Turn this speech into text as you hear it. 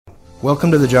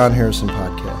Welcome to the John Harrison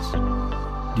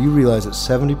Podcast. Do you realize that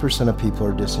 70% of people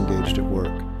are disengaged at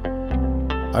work?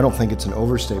 I don't think it's an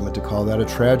overstatement to call that a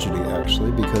tragedy,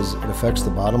 actually, because it affects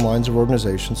the bottom lines of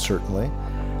organizations, certainly,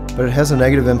 but it has a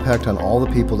negative impact on all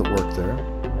the people that work there,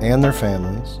 and their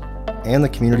families, and the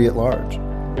community at large.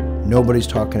 Nobody's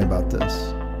talking about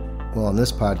this. Well, on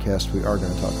this podcast, we are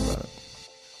going to talk about it.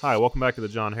 Hi, welcome back to the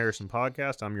John Harrison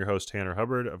Podcast. I'm your host, Tanner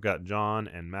Hubbard. I've got John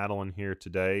and Madeline here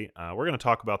today. We're going to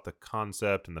talk about the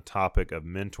concept and the topic of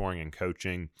mentoring and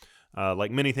coaching. Like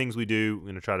many things we do, we're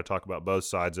going to try to talk about both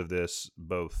sides of this,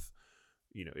 both,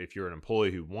 if you're an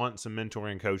employee who wants some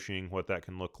mentoring and coaching, what that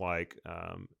can look like,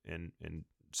 and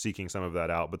seeking some of that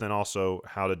out, but then also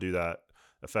how to do that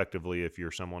effectively if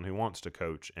you're someone who wants to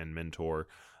coach and mentor.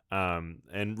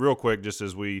 And real quick, just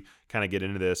as we kind of get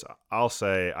into this, I'll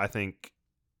say I think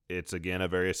it's, again, a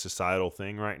very societal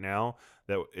thing right now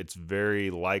that it's very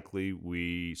likely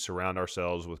we surround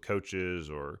ourselves with coaches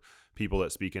or people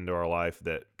that speak into our life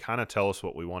that kind of tell us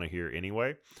what we want to hear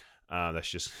anyway. That's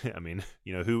just,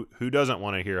 who doesn't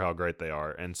want to hear how great they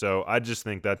are? And so I just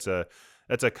think that's a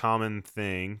common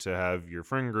thing to have your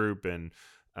friend group and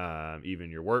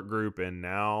even your work group, and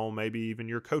now maybe even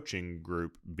your coaching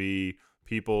group be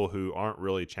people who aren't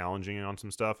really challenging on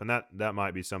some stuff, and that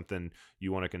might be something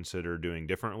you want to consider doing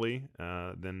differently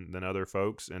than other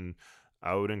folks. And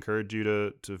I would encourage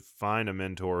you to find a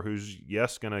mentor who's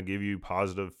going to give you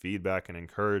positive feedback and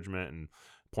encouragement and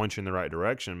point you in the right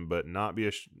direction, but not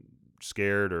be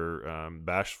scared or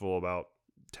bashful about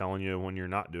telling you when you're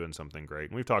not doing something great.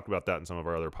 And we've talked about that in some of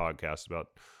our other podcasts about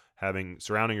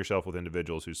surrounding yourself with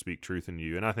individuals who speak truth in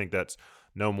you. And I think that's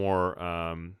no more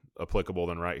applicable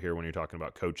than right here when you're talking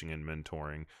about coaching and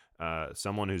mentoring.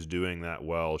 Someone who's doing that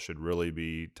well should really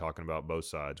be talking about both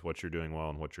sides, what you're doing well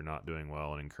and what you're not doing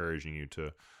well, and encouraging you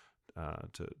to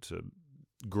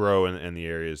grow in the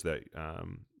areas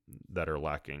that are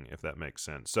lacking, if that makes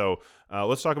sense. So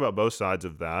let's talk about both sides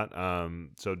of that.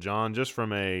 So John, just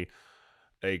from a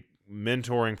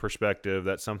mentoring perspective,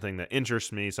 that's something that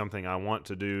interests me, something I want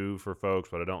to do for folks,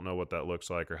 but I don't know what that looks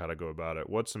like or how to go about it.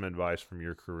 What's some advice from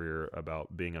your career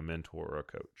about being a mentor or a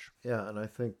coach? Yeah, and I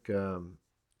think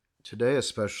today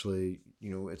especially,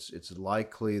 it's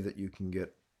likely that you can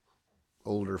get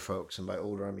older folks, and by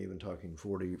older I'm even talking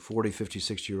 40, 50,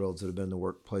 60-year-olds that have been in the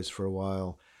workplace for a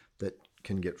while that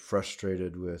can get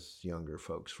frustrated with younger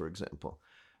folks, for example.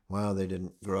 Wow, they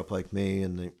didn't grow up like me,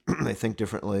 and they think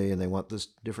differently, and they want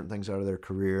different things out of their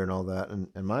career and all that. And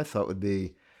my thought would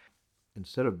be,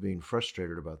 instead of being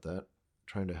frustrated about that,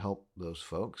 trying to help those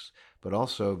folks, but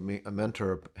also a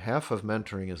mentor, half of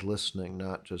mentoring is listening,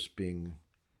 not just being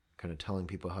kind of telling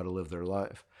people how to live their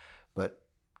life. But,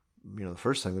 the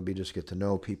first thing would be just get to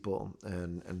know people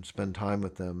and spend time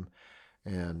with them.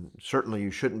 And certainly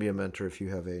you shouldn't be a mentor if you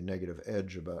have a negative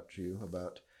edge about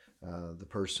the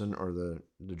person or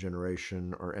the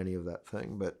generation or any of that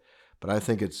thing. But I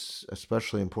think it's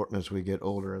especially important as we get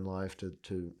older in life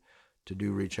to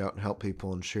do reach out and help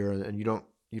people and share. And you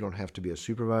don't have to be a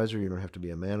supervisor, you don't have to be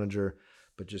a manager,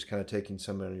 but just kind of taking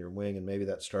someone under your wing. And maybe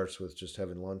that starts with just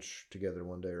having lunch together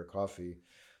one day or coffee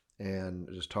and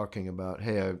just talking about,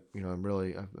 hey, I've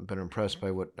been impressed by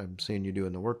what I'm seeing you do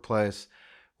in the workplace.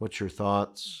 What's your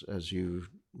thoughts as you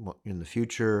in the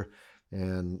future?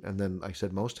 And then, like I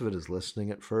said, most of it is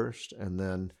listening at first, and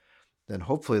then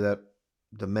hopefully that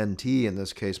the mentee in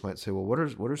this case might say, well, what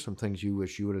are some things you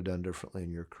wish you would have done differently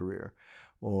in your career,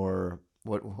 or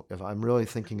what if I'm really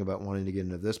thinking about wanting to get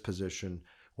into this position?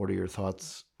 What are your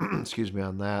thoughts? excuse me,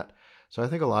 on that. So I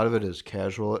think a lot of it is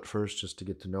casual at first, just to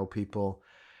get to know people.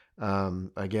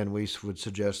 Again, we would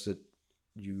suggest that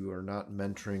you are not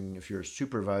mentoring. If you're a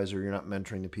supervisor, you're not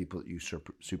mentoring the people that you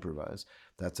supervise.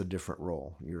 That's a different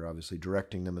role. You're obviously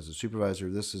directing them as a supervisor.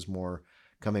 This is more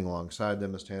coming alongside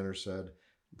them, as Tanner said,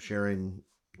 sharing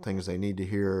things they need to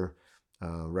hear,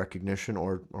 recognition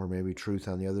or maybe truth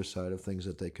on the other side of things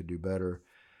that they could do better.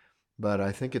 But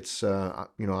I think it's,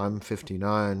 I'm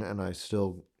 59 and I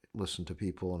still listen to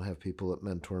people and have people that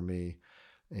mentor me.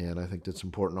 And I think that's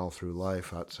important all through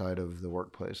life outside of the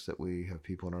workplace, that we have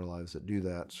people in our lives that do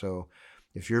that. So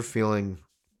if you're feeling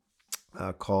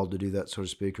called to do that, so to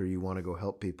speak, or you want to go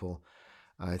help people,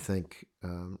 I think,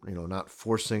 not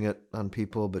forcing it on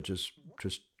people, but just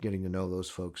getting to know those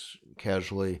folks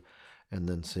casually and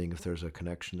then seeing if there's a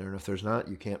connection there. And if there's not,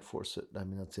 you can't force it. I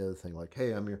mean, that's the other thing. Like,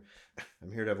 hey, I'm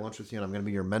here to have lunch with you, and I'm going to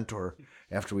be your mentor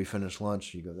after we finish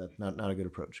lunch. You go, that's not a good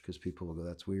approach, because people will go,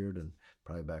 that's weird, and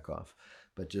probably back off.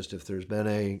 But just if there's been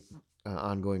a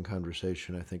ongoing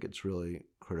conversation, I think it's really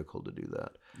critical to do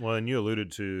that. Well, and you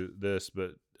alluded to this,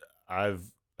 but I've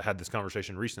had this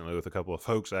conversation recently with a couple of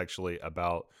folks actually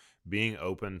about being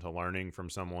open to learning from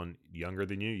someone younger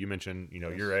than you. You mentioned,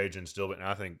 Yes. your age and still, but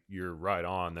I think you're right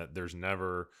on that. There's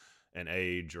never an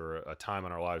age or a time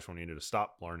in our lives when we need to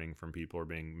stop learning from people or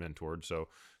being mentored. So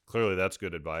clearly that's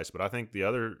good advice. But I think the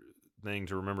other thing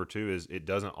to remember too is it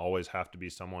doesn't always have to be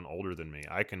someone older than me.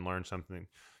 I can learn something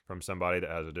from somebody that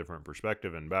has a different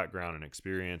perspective and background and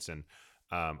experience. And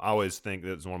I always think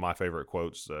that's one of my favorite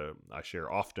quotes I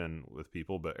share often with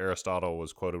people. But Aristotle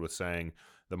was quoted with saying,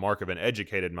 "The mark of an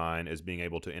educated mind is being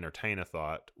able to entertain a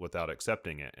thought without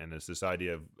accepting it." And it's this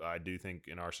idea of, I do think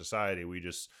in our society, we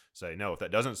just say, no, if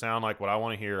that doesn't sound like what I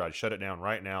want to hear, I shut it down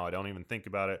right now. I don't even think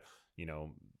about it,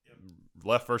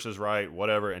 left versus right,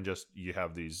 whatever. And just, you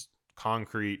have these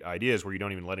concrete ideas where you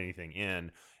don't even let anything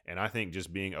in. And I think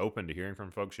just being open to hearing from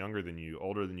folks younger than you,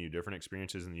 older than you, different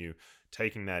experiences than you,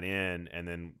 taking that in and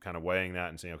then kind of weighing that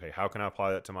and saying, okay, how can I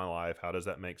apply that to my life? How does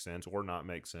that make sense or not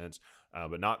make sense?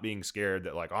 But not being scared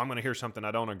that like, oh, I'm going to hear something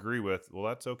I don't agree with. Well,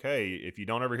 that's okay. If you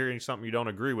don't ever hear something you don't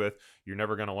agree with, you're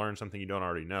never going to learn something you don't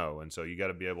already know. And so you got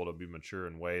to be able to be mature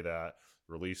and weigh that,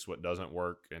 release what doesn't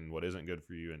work and what isn't good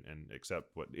for you, and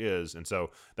accept what is. And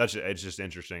so it's just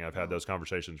interesting. I've had those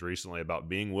conversations recently about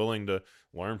being willing to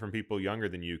learn from people younger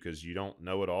than you, because you don't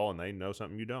know it all and they know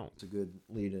something you don't. It's a good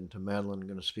lead into Madeline. I'm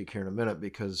going to speak here in a minute,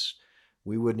 because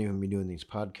we wouldn't even be doing these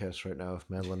podcasts right now if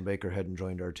Madeline Baker hadn't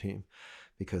joined our team,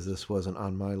 because this wasn't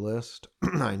on my list.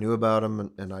 I knew about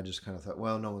them, and I just kind of thought,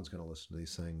 well, no one's going to listen to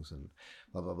these things, and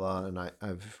blah blah blah. And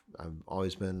I've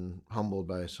always been humbled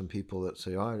by some people that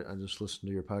say, oh, I just listened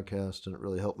to your podcast and it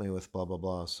really helped me with blah blah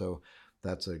blah. So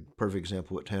that's a perfect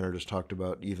example of what Tanner just talked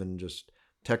about, even just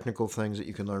technical things that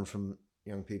you can learn from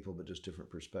young people, but just different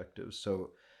perspectives.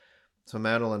 So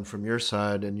Madeline, from your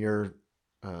side and your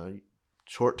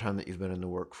short time that you've been in the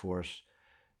workforce,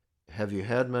 have you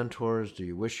had mentors? Do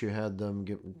you wish you had them?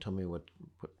 Tell me what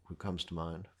comes to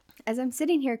mind. As I'm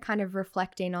sitting here kind of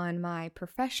reflecting on my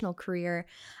professional career,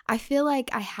 I feel like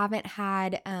I haven't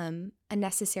had a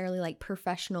necessarily like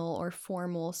professional or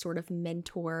formal sort of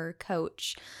mentor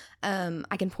coach.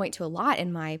 I can point to a lot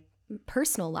in my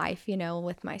personal life,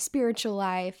 with my spiritual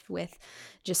life, with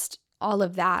just all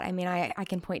of that. I mean, I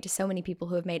can point to so many people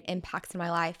who have made impacts in my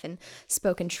life and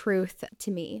spoken truth to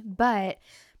me, but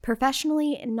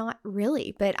professionally, not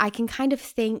really. But I can kind of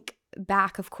think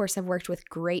back. Of course, I've worked with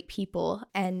great people,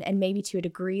 and maybe to a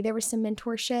degree there was some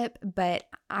mentorship, but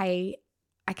I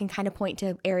can kind of point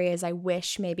to areas I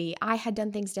wish maybe I had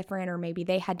done things different, or maybe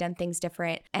they had done things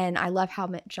different. And I love how,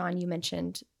 John, you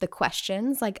mentioned the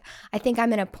questions. Like, I think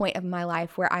I'm in a point of my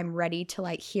life where I'm ready to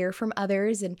like hear from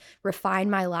others and refine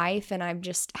my life. And I'm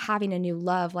just having a new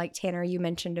love, like Tanner, you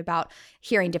mentioned about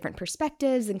hearing different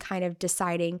perspectives and kind of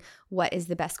deciding what is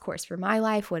the best course for my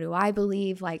life. What do I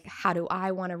believe? Like, how do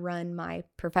I want to run my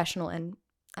professional and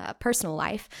personal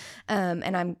life.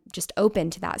 And I'm just open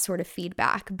to that sort of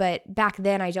feedback. But back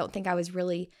then, I don't think I was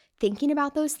really thinking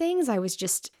about those things. I was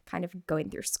just kind of going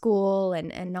through school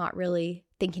and not really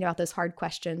thinking about those hard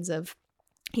questions of,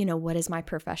 what is my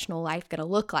professional life going to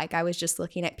look like? I was just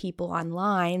looking at people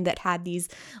online that had these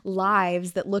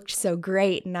lives that looked so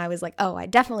great. And I was like, oh, I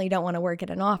definitely don't want to work at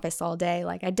an office all day.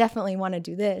 Like, I definitely want to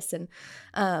do this. And,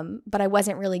 but I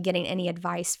wasn't really getting any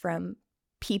advice from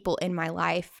people in my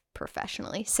life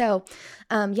professionally. So,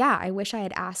 I wish I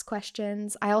had asked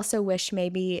questions. I also wish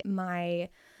maybe my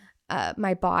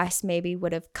boss maybe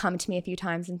would have come to me a few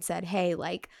times and said, hey,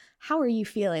 like, how are you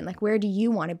feeling? Like, where do you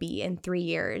want to be in 3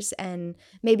 years? And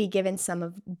maybe given some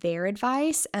of their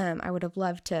advice. I would have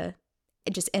loved to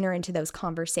just enter into those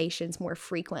conversations more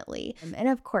frequently. And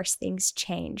of course, things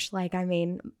change. Like, I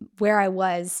mean, where I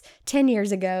was 10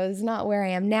 years ago is not where I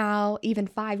am now. Even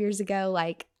 5 years ago,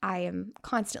 like,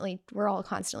 we're all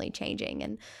constantly changing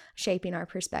and shaping our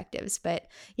perspectives. But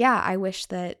yeah, I wish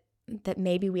that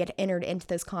maybe we had entered into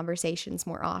those conversations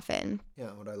more often.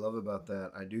 Yeah, what I love about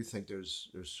that, I do think there's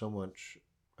so much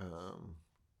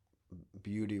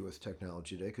beauty with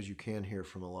technology today, because you can hear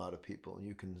from a lot of people.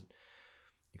 You can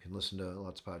listen to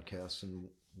lots of podcasts and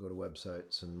go to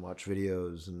websites and watch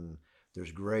videos, and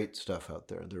there's great stuff out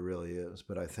there. There really is.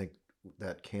 But I think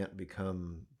that can't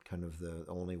become kind of the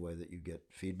only way that you get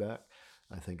feedback.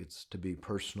 I think it's to be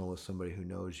personal with somebody who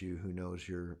knows you, who knows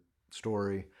your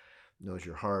story, knows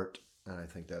your heart. And I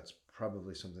think that's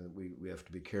probably something that we have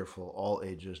to be careful, all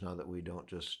ages, now that we don't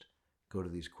just go to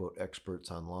these quote experts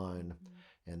online.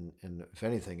 And if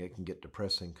anything, it can get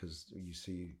depressing, because you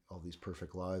see all these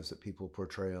perfect lives that people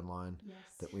portray online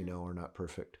that we know are not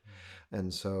perfect.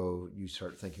 And so you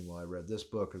start thinking, well, I read this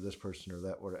book or this person or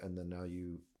that, and then now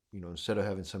instead of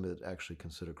having somebody that actually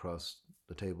can sit across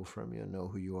the table from you and know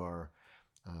who you are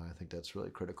I think that's really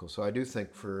critical. So I do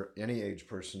think for any age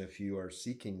person, if you are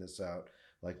seeking this out,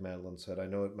 like Madeline said, I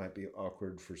know it might be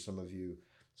awkward for some of you,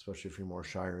 especially if you're more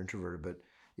shy or introverted, but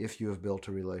if you have built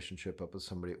a relationship up with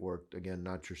somebody at work, again,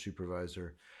 not your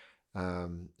supervisor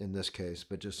in this case,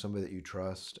 but just somebody that you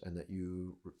trust and that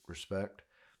you respect,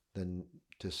 then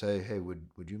to say, hey, would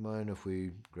you mind if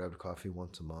we grabbed coffee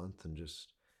once a month and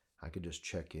just I could just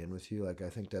check in with you? Like I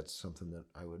think that's something that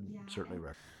I would certainly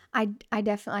recommend. I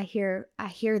definitely hear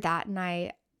that, and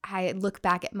I look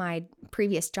back at my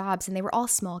previous jobs, and they were all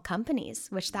small companies,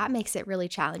 which that makes it really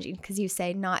challenging because you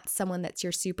say not someone that's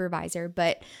your supervisor,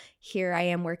 but here I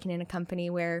am working in a company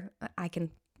where I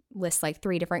can list like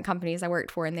 3 different companies I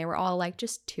worked for, and they were all like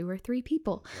just 2 or 3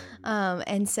 people.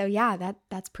 And so yeah,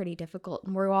 that's pretty difficult,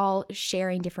 and we're all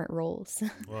sharing different roles.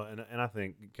 Well, and I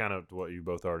think kind of what you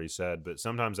both already said, but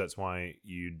sometimes that's why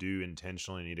you do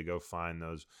intentionally need to go find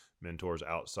those mentors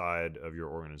outside of your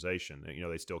organization. You know,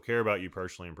 they still care about you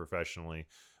personally and professionally.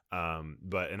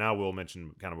 And I will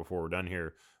mention kind of before we're done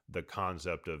here, the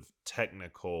concept of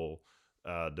technical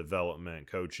development,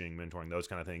 coaching, mentoring, those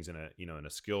kind of things in a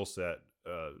skill set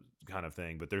kind of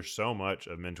thing. But there's so much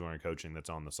of mentoring and coaching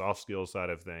that's on the soft skills side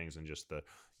of things, and just the,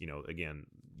 again,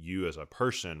 you as a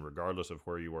person, regardless of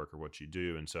where you work or what you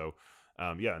do. And so,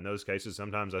 in those cases,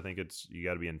 sometimes I think you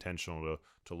got to be intentional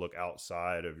to look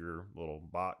outside of your little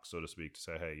box, so to speak, to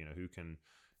say, hey,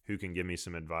 who can give me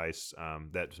some advice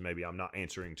that maybe I'm not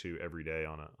answering to every day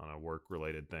on a work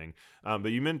related thing.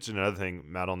 But you mentioned another thing,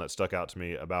 Madeline, that stuck out to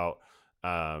me about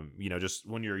just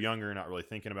when you're younger, not really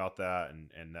thinking about that,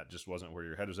 and that just wasn't where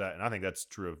your head was at. And I think that's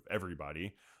true of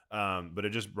everybody. But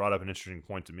it just brought up an interesting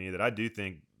point to me that I do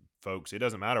think, folks, it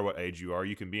doesn't matter what age you are,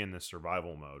 you can be in this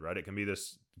survival mode, right? It can be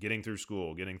this getting through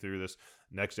school, getting through this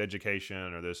next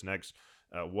education, or this next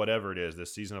whatever it is,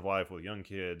 this season of life with young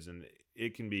kids, and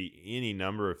it can be any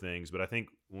number of things. But I think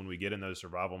when we get in those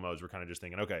survival modes, we're kind of just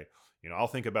thinking, okay, I'll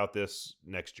think about this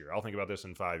next year. I'll think about this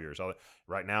in 5 years.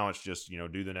 Right now it's just,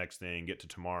 do the next thing, get to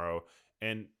tomorrow.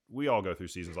 And we all go through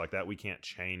seasons like that. We can't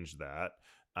change that.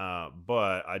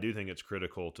 But I do think it's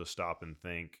critical to stop and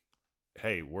think,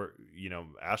 hey,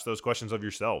 ask those questions of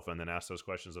yourself, and then ask those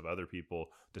questions of other people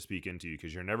to speak into you,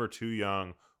 because you're never too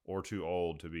young or too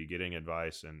old to be getting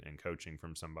advice and coaching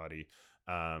from somebody.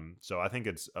 So I think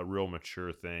it's a real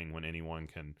mature thing when anyone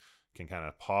can kind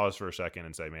of pause for a second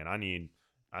and say, man, I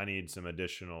need some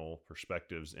additional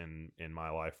perspectives in my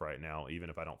life right now, even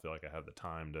if I don't feel like I have the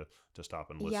time to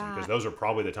stop and listen, because those are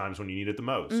probably the times when you need it the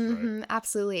most, right?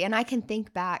 Absolutely. And I can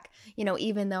think back,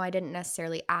 even though I didn't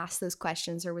necessarily ask those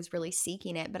questions or was really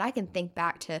seeking it, but I can think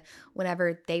back to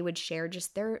whenever they would share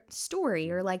just their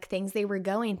story or like things they were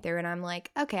going through. And I'm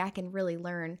like, okay, I can really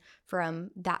learn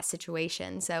from that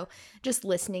situation. So just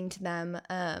listening to them,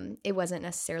 it wasn't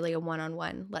necessarily a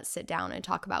one-on-one, let's sit down and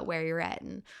talk about where you're at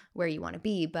and where you want to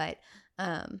be. But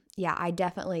I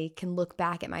definitely can look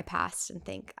back at my past and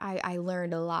think I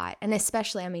learned a lot. And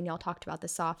especially, y'all talked about the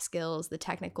soft skills, the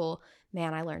technical,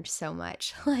 man, I learned so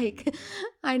much. Like,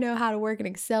 I know how to work an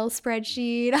Excel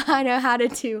spreadsheet. I know how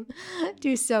to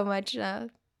do so much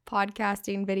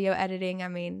podcasting, video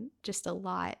editing. Just a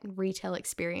lot, retail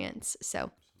experience. So,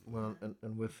 Well,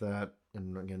 and with that,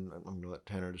 and again, I'm going to let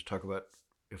Tanner just talk about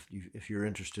if you're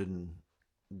interested in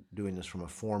doing this from a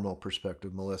formal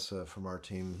perspective. Melissa from our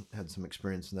team had some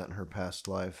experience in that in her past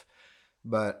life.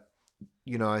 But,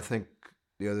 I think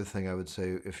the other thing I would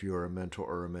say, if you're a mentor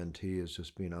or a mentee, is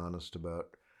just being honest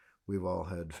about, we've all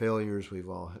had failures, we've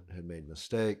all had made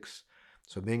mistakes.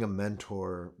 So being a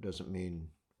mentor doesn't mean,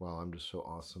 wow, I'm just so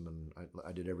awesome and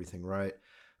I did everything right.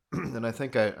 And I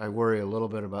think I worry a little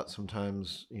bit about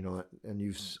sometimes, and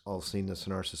you've all seen this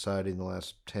in our society in the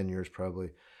last 10 years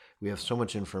probably, we have so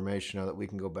much information now that we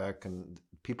can go back, and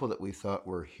people that we thought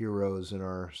were heroes in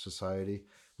our society,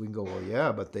 we can go, well,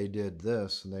 yeah, but they did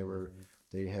this, and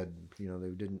they had, they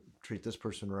didn't treat this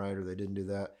person right, or they didn't do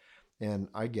that. And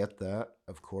I get that,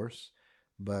 of course,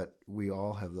 but we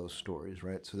all have those stories,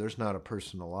 right? So there's not a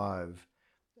person alive,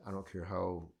 I don't care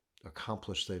how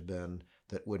accomplished they've been,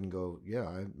 that wouldn't go, yeah,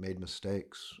 I made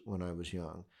mistakes when I was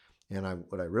young. And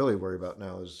what I really worry about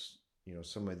now is,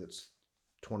 somebody that's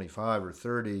 25 or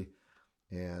 30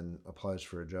 and applies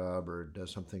for a job or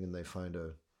does something, and they find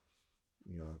a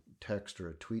text or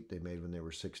a tweet they made when they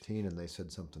were 16 and they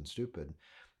said something stupid,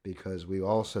 because we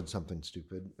all said something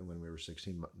stupid when we were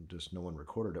 16, just no one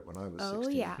recorded it when I was 16. oh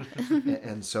yeah.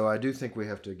 And so I do think we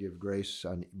have to give grace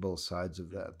on both sides of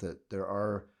that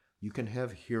you can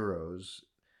have heroes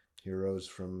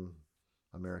from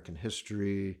American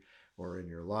history or in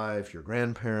your life, your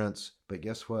grandparents, but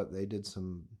guess what? They did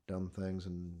some dumb things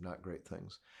and not great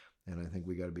things. And I think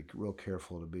we got to be real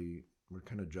careful to be we're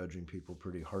kind of judging people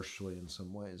pretty harshly in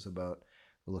some ways about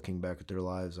looking back at their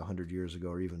lives 100 years ago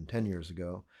or even 10 years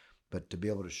ago. But to be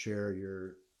able to share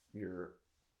your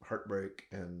heartbreak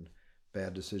and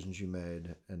bad decisions you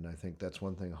made, and I think that's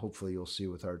one thing hopefully you'll see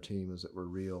with our team, is that we're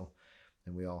real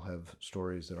and we all have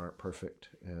stories that aren't perfect.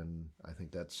 And I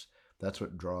think that's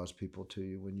what draws people to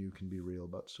you, when you can be real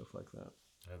about stuff like that.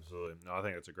 Absolutely. No, I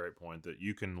think that's a great point, that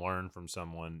you can learn from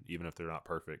someone even if they're not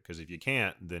perfect. Because if you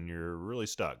can't, then you're really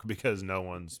stuck, because no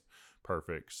one's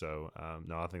perfect. So,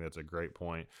 no, I think that's a great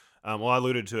point. Well, I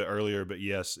alluded to it earlier, but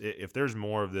yes, if there's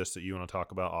more of this that you want to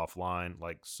talk about offline,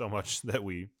 like so much that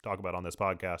we talk about on this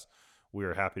podcast, we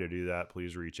are happy to do that.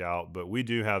 Please reach out. But we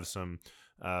do have some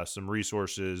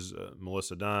resources,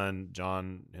 Melissa Dunn,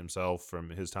 John himself from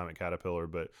his time at Caterpillar,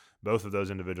 but both of those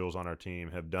individuals on our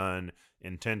team have done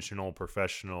intentional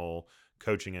professional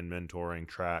coaching and mentoring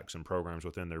tracks and programs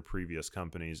within their previous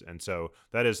companies. And so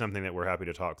that is something that we're happy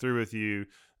to talk through with you,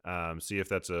 see if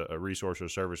that's a resource or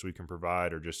service we can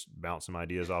provide, or just bounce some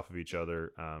ideas off of each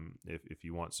other if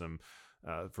you want some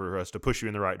for us to push you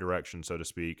in the right direction, so to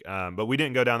speak. But we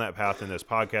didn't go down that path in this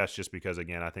podcast just because,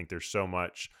 again, I think there's so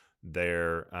much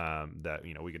there that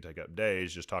we could take up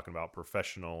days just talking about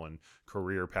professional and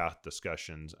career path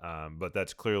discussions, but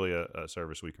that's clearly a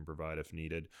service we can provide if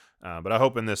needed. But I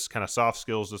hope in this kind of soft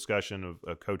skills discussion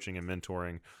of coaching and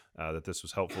mentoring that this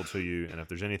was helpful to you, and if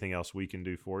there's anything else we can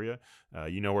do for you,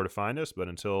 you know where to find us. But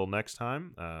until next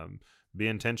time, be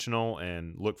intentional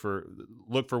and look for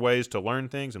ways to learn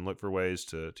things and look for ways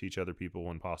to teach other people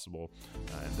when possible.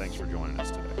 And thanks for joining us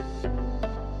today.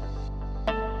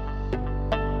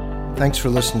 Thanks for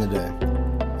listening today.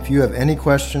 If you have any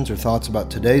questions or thoughts about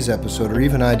today's episode, or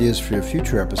even ideas for a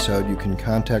future episode, you can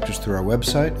contact us through our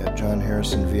website at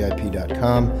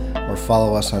johnharrisonvip.com or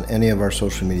follow us on any of our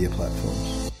social media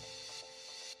platforms.